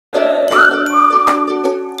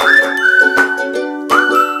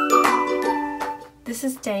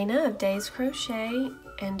this is Dana of Day's Crochet,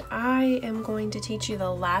 and I am going to teach you the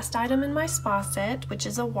last item in my spa set, which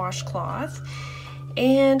is a washcloth.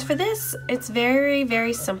 And for this, it's very,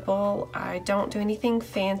 very simple. I don't do anything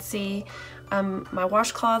fancy. My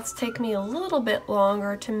washcloths take me a little bit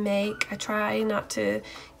longer to make. I try not to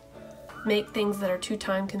make things that are too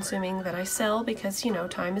time consuming that I sell because, you know,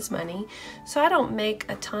 time is money. So I don't make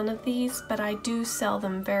a ton of these, but I do sell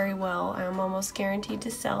them very well. I'm almost guaranteed to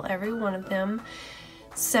sell every one of them.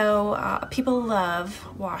 So people love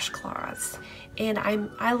washcloths, and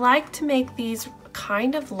I like to make these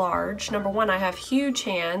kind of large. Number one, I have huge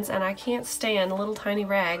hands and I can't stand little tiny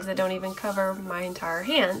rags that don't even cover my entire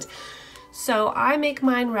hand. So I make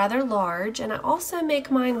mine rather large, and I also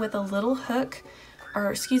make mine with a little hook,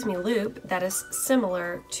 or excuse me, loop that is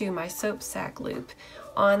similar to my soap sack loop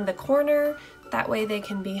on the corner. That way they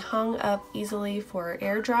can be hung up easily for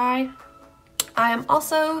air dry. I am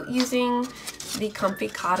also using the Comfy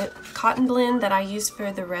Cotton Blend that I use for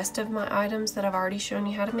the rest of my items that I've already shown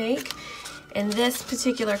you how to make. And this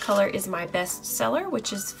particular color is my best seller,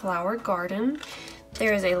 which is Flower Garden.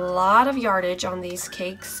 There is a lot of yardage on these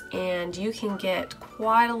cakes, and you can get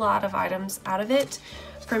quite a lot of items out of it.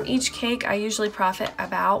 From each cake, I usually profit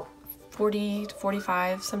about $40 to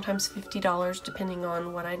 $45, sometimes $50, depending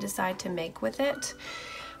on what I decide to make with it.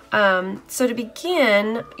 So to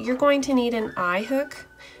begin, you're going to need an eye hook.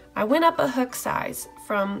 I went up a hook size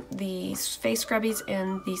from the face scrubbies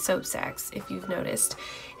and the soap sacks, if you've noticed.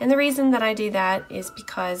 And the reason that I do that is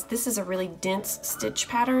because this is a really dense stitch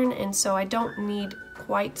pattern, and so I don't need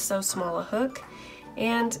quite so small a hook.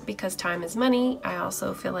 And because time is money, I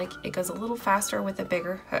also feel like it goes a little faster with a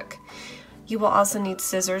bigger hook. You will also need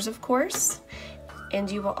scissors, of course,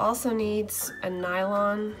 and you will also need a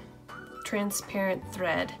nylon transparent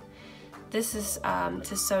thread. This is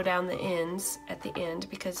to sew down the ends at the end,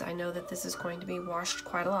 because I know that this is going to be washed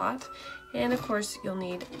quite a lot. And of course, you'll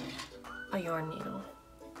need a yarn needle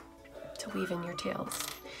to weave in your tails.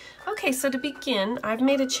 Okay, so to begin, I've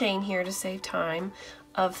made a chain here to save time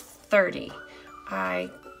of 30. I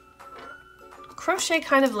crochet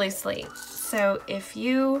kind of loosely, so if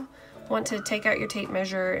you want to take out your tape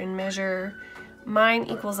measure and measure, mine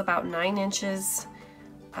equals about 9 inches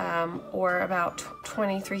or about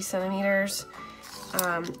 23 centimeters.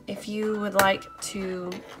 If you would like to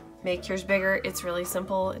make yours bigger, it's really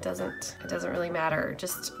simple. It doesn't really matter.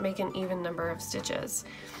 Just make an even number of stitches.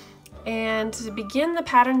 And to begin the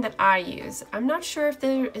pattern that I use, I'm not sure if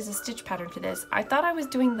there is a stitch pattern for this. I thought I was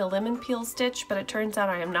doing the lemon peel stitch, but it turns out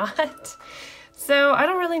I am not. So I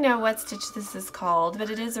don't really know what stitch this is called, but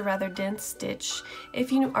it is a rather dense stitch.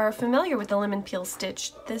 If you are familiar with the lemon peel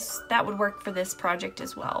stitch, that would work for this project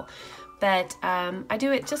as well. But I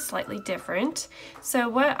do it just slightly different. So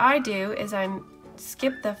what I do is I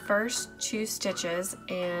skip the first 2 stitches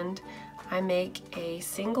and I make a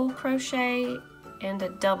single crochet and a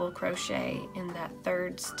double crochet in that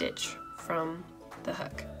 3rd stitch from the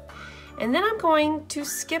hook. And then I'm going to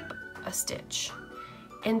skip a stitch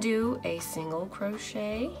and do a single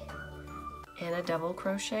crochet and a double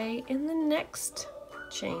crochet in the next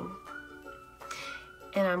chain.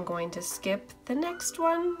 And I'm going to skip the next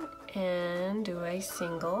one and do a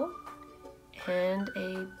single and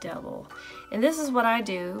a double. And this is what I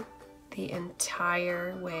do the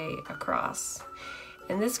entire way across.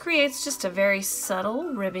 And this creates just a very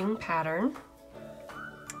subtle ribbing pattern.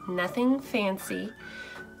 Nothing fancy,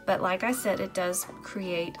 but like I said, it does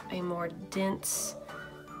create a more dense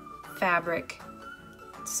fabric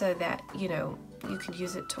so that, you know, you can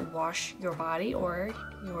use it to wash your body or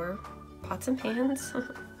your pots and pans.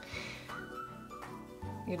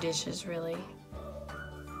 Your dishes, really.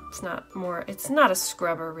 It's not a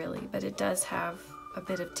scrubber really, but it does have a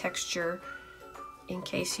bit of texture in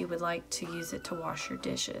case you would like to use it to wash your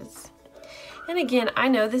dishes. And again, I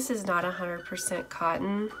know this is not 100%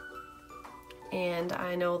 cotton, and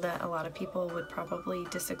I know that a lot of people would probably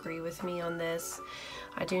disagree with me on this.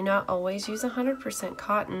 I do not always use 100%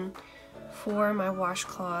 cotton for my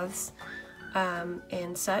washcloths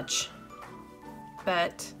and such,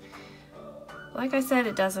 but like I said,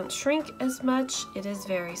 it doesn't shrink as much. It is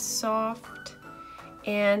very soft,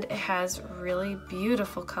 and it has really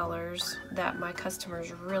beautiful colors that my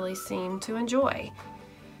customers really seem to enjoy.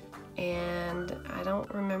 And I don't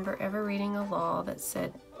remember ever reading a law that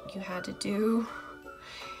said you had to do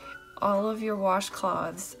all of your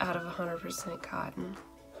washcloths out of 100% cotton.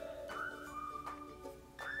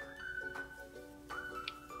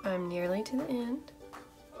 I'm nearly to the end.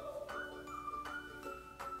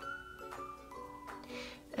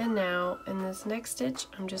 And now in this next stitch,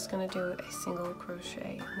 I'm just going to do a single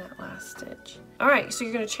crochet in that last stitch. Alright, so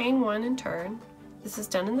you're going to chain 1 and turn, this is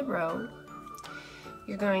done in the row,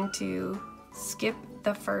 you're going to skip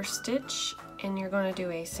the first stitch and you're going to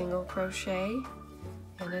do a single crochet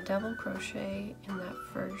and a double crochet in that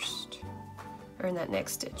first, or in that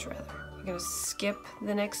next stitch rather. You're going to skip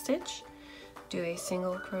the next stitch, do a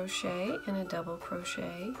single crochet and a double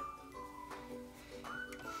crochet.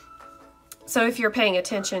 So if you're paying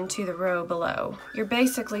attention to the row below, you're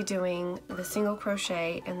basically doing the single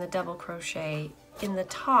crochet and the double crochet in the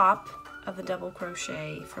top of the double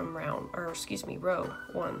crochet from row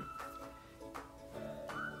 1.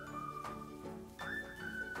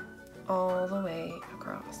 All the way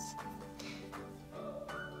across.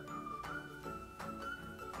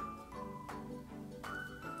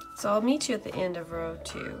 So I'll meet you at the end of row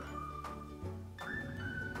 2.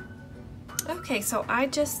 Okay, so I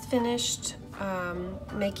just finished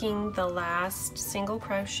making the last single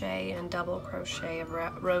crochet and double crochet of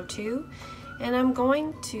row 2, and I'm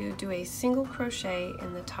going to do a single crochet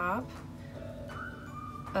in the top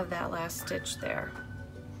of that last stitch there,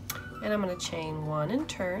 and I'm going to chain 1 and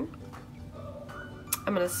turn.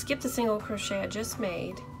 I'm going to skip the single crochet I just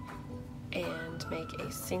made and make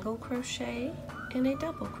a single crochet and a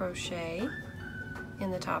double crochet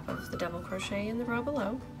in the top of the double crochet in the row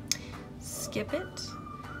below. Skip it,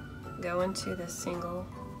 go into the single,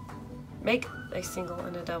 make a single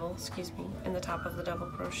and a double, in the top of the double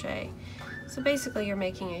crochet. So basically you're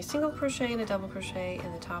making a single crochet and a double crochet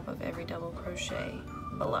in the top of every double crochet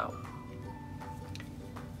below.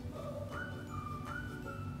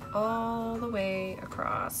 All the way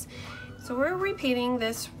across. So we're repeating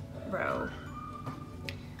this row,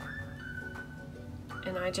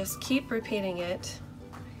 and I just keep repeating it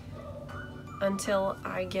until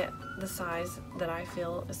I get the size that I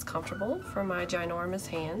feel is comfortable for my ginormous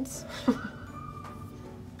hands,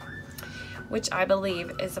 which I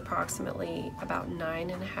believe is approximately about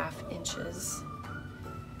 9.5 inches.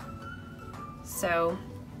 So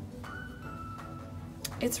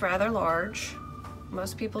it's rather large.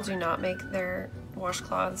 Most people do not make their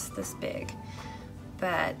washcloths this big,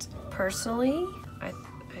 but personally, I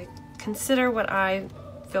consider what I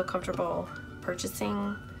feel comfortable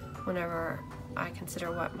purchasing whenever I consider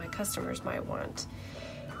what my customers might want.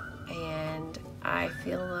 And I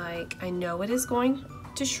feel like I know it is going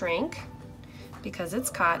to shrink because it's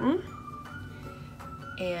cotton,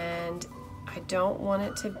 and I don't want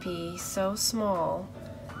it to be so small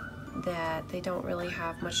that they don't really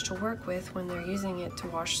have much to work with when they're using it to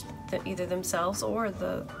wash either themselves or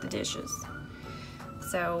the dishes.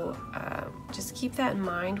 So just keep that in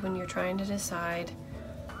mind when you're trying to decide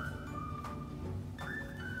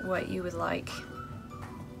what you would like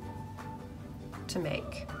to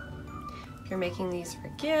make. If you're making these for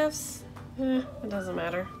gifts, it doesn't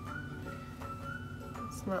matter.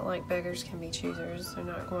 It's not like beggars can be choosers. They're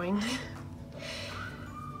not going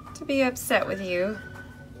to be upset with you.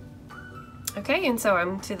 Okay, and so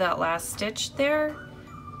I'm to that last stitch there.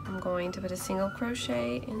 I'm going to put a single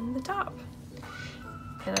crochet in the top.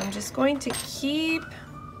 And I'm just going to keep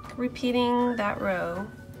repeating that row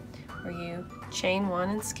where you chain 1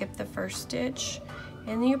 and skip the first stitch.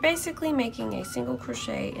 And you're basically making a single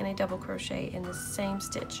crochet and a double crochet in the same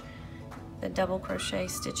stitch, the double crochet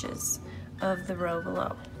stitches of the row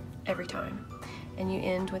below every time. And you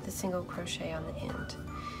end with a single crochet on the end.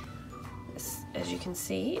 This, as you can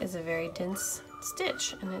see, is a very dense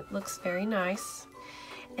stitch and it looks very nice.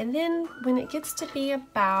 And then when it gets to be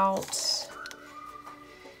about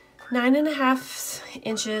 9.5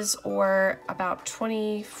 inches or about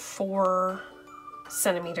 24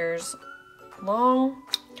 centimeters long,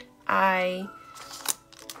 I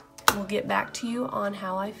will get back to you on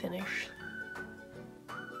how I finish.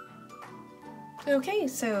 Okay,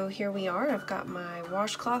 so here we are. I've got my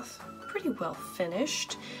washcloth pretty well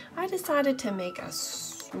finished. I decided to make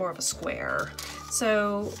more of a square.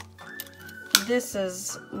 So this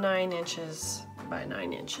is 9 inches by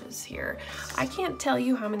 9 inches here. I can't tell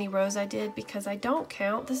you how many rows I did because I don't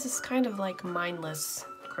count. This is kind of like mindless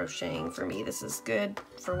crocheting for me. This is good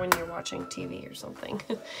for when you're watching TV or something.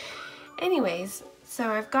 Anyways, so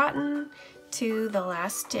I've gotten to the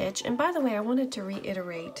last stitch, and by the way, I wanted to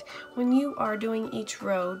reiterate, when you are doing each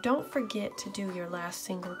row, don't forget to do your last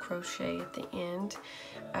single crochet at the end.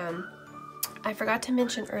 I forgot to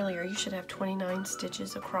mention earlier, you should have 29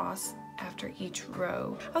 stitches across after each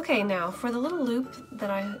row. Okay, now for the little loop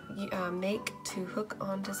that I make to hook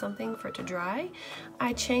onto something for it to dry,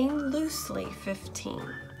 I chain loosely 15.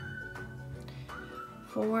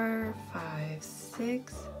 4, 5,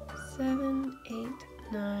 6, 7, 8,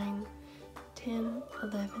 9, 10,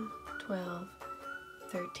 11, 12,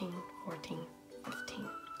 13, 14, 15.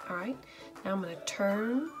 All right, now I'm going to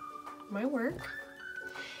turn my work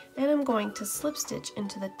and I'm going to slip stitch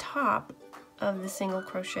into the top of the single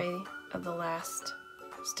crochet of the last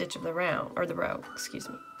stitch of the round, or the row, excuse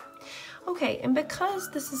me. Okay, and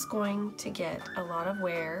because this is going to get a lot of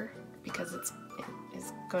wear, because it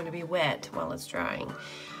is going to be wet while it's drying,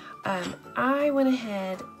 I went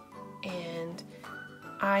ahead and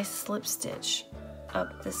I slip stitch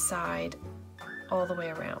up the side all the way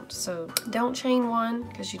around. So don't chain one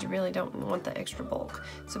because you really don't want the extra bulk.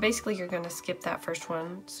 So basically you're going to skip that first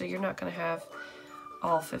one, so you're not going to have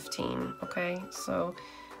all 15, okay? So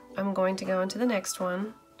I'm going to go into the next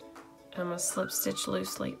one. I'm going to slip stitch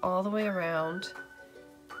loosely all the way around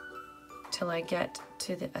till I get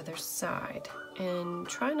to the other side. And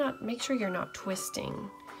make sure you're not twisting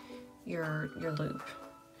your loop.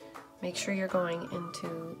 Make sure you're going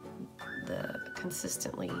into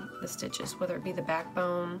consistently the stitches, whether it be the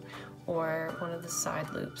backbone or one of the side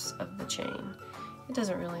loops of the chain. It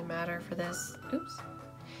doesn't really matter for this, oops,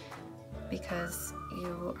 because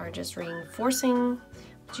you are just reinforcing,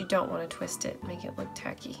 but you don't want to twist it, make it look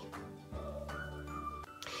tacky.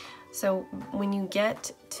 So when you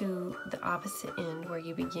get to the opposite end where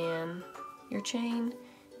you began your chain,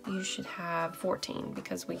 you should have 14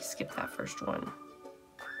 because we skipped that first one.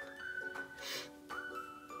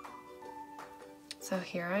 So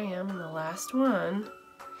here I am in the last one.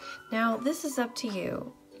 Now this is up to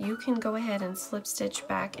you. You can go ahead and slip stitch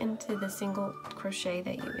back into the single crochet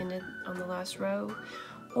that you ended on the last row,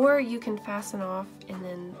 or you can fasten off and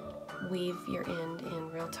then weave your end in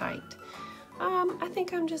real tight. I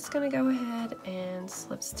think I'm just gonna go ahead and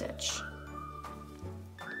slip stitch.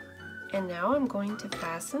 And now I'm going to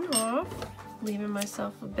fasten off, leaving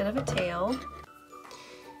myself a bit of a tail.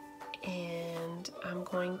 And I'm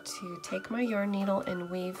going to take my yarn needle and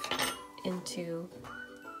weave into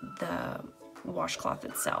the washcloth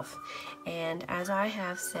itself. And as I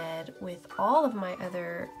have said with all of my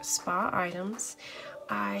other spa items,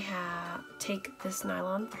 I take this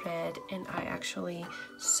nylon thread and I actually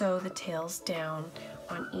sew the tails down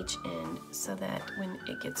on each end so that when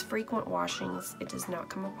it gets frequent washings, it does not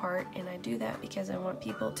come apart. And I do that because I want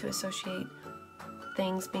people to associate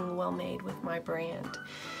things being well made with my brand.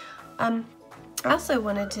 I also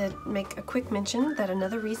wanted to make a quick mention that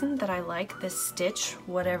another reason that I like this stitch,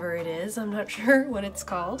 whatever it is, I'm not sure what it's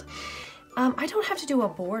called, I don't have to do a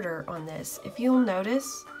border on this. If you'll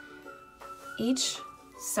notice, each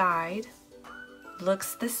side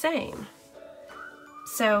looks the same.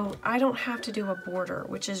 So I don't have to do a border,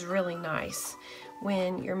 which is really nice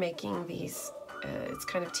when you're making these. It's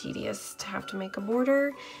kind of tedious to have to make a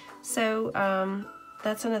border. So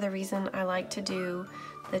that's another reason I like to do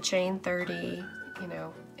the chain 30, you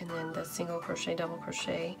know, and then the single crochet, double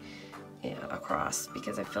crochet across,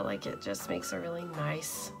 because I feel like it just makes a really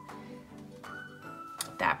nice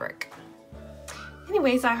fabric.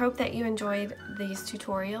 Anyways, I hope that you enjoyed these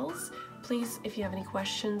tutorials. Please, if you have any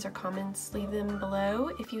questions or comments, leave them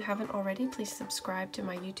below. If you haven't already, please subscribe to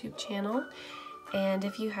my YouTube channel. And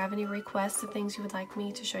if you have any requests of things you would like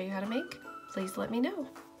me to show you how to make, please let me know.